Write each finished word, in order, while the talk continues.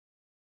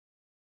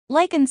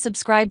Like and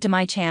subscribe to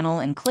my channel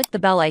and click the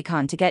bell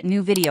icon to get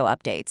new video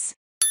updates.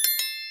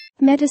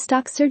 Meta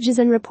stock surges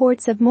on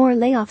reports of more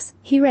layoffs.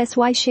 Here is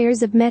why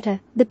shares of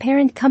Meta, the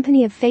parent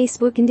company of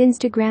Facebook and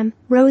Instagram,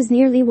 rose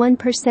nearly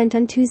 1%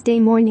 on Tuesday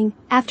morning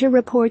after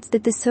reports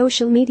that the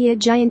social media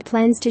giant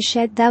plans to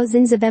shed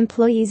thousands of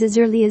employees as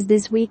early as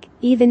this week,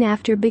 even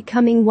after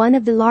becoming one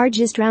of the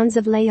largest rounds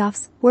of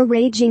layoffs, were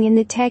raging in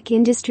the tech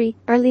industry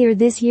earlier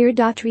this year.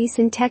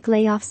 Recent tech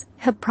layoffs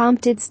have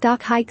prompted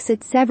stock hikes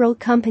at several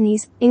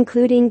companies,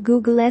 including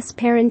Google's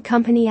parent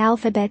company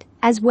Alphabet,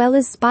 as well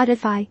as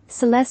Spotify,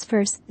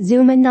 Salesforce,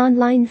 Zoom and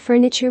online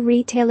furniture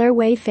retailer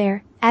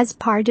Wayfair. As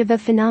part of a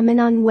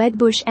phenomenon,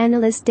 Wedbush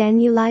analyst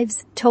Daniel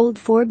Ives told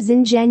Forbes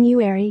in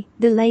January,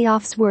 the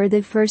layoffs were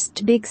the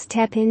first big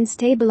step in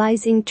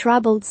stabilizing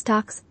troubled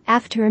stocks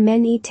after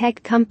many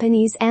tech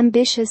companies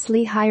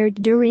ambitiously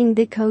hired during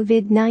the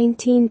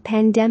COVID-19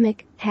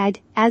 pandemic had,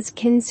 as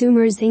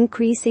consumers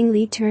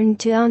increasingly turned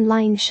to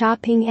online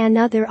shopping and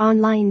other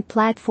online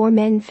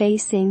platform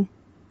facing.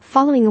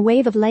 Following a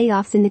wave of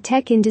layoffs in the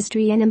tech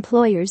industry and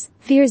employers,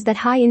 fears that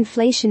high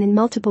inflation and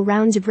multiple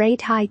rounds of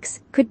rate hikes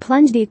could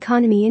plunge the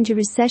economy into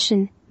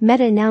recession,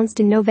 Meta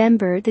announced in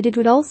November that it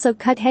would also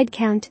cut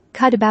headcount,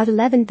 cut about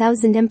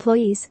 11,000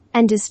 employees,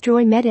 and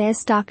destroy Meta's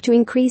stock to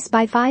increase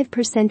by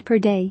 5% per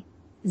day.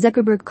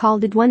 Zuckerberg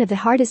called it one of the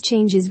hardest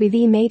changes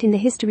we've made in the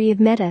history of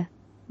Meta.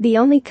 The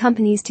only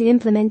companies to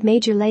implement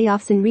major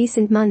layoffs in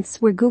recent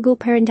months were Google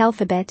parent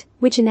Alphabet,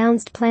 which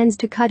announced plans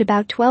to cut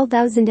about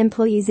 12,000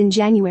 employees in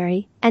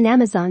January, and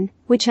Amazon,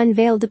 which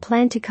unveiled a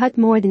plan to cut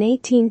more than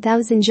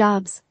 18,000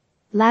 jobs.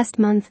 Last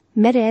month,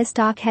 Meta's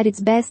stock had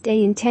its best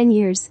day in 10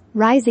 years,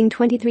 rising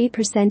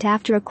 23%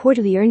 after a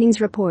quarterly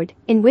earnings report,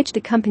 in which the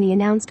company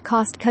announced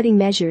cost-cutting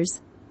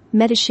measures.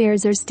 Meta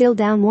shares are still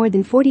down more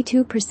than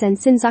 42%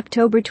 since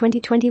October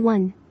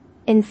 2021.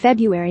 In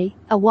February,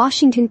 a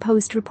Washington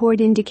Post report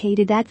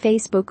indicated that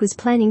Facebook was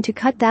planning to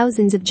cut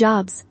thousands of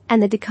jobs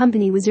and that the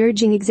company was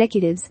urging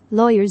executives,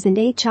 lawyers and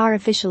HR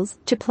officials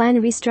to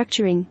plan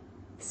restructuring.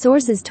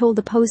 Sources told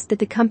the Post that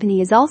the company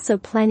is also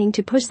planning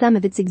to push some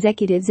of its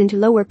executives into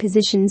lower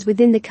positions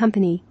within the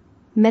company.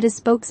 Meta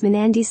spokesman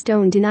Andy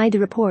Stone denied the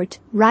report,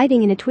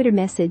 writing in a Twitter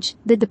message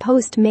that the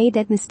Post made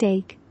that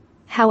mistake.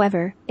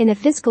 However, in a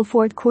fiscal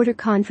fourth quarter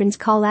conference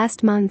call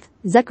last month,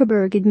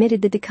 Zuckerberg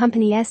admitted that the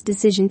company's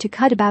decision to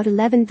cut about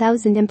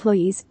 11,000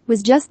 employees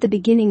was just the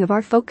beginning of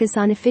our focus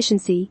on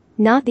efficiency,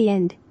 not the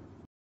end.